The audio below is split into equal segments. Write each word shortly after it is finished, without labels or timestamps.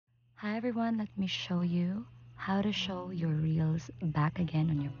Hi everyone, let me show you how to show your reels back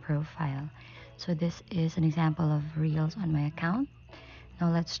again on your profile. So this is an example of reels on my account. Now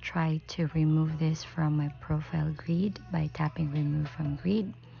let's try to remove this from my profile grid by tapping remove from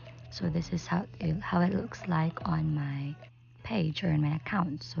grid. So this is how it looks like on my page or in my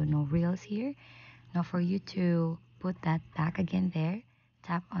account. So no reels here. Now for you to put that back again there,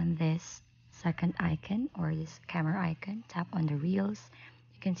 tap on this second icon or this camera icon, tap on the reels.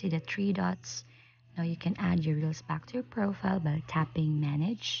 You can see the three dots. Now you can add your reels back to your profile by tapping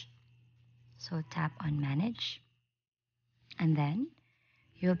manage. So tap on manage, and then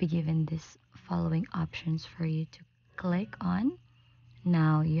you'll be given this following options for you to click on.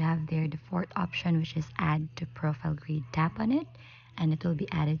 Now you have there the fourth option, which is add to profile grid. Tap on it and it will be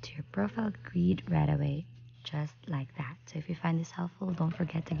added to your profile grid right away, just like that. So if you find this helpful, don't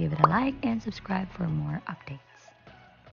forget to give it a like and subscribe for more updates.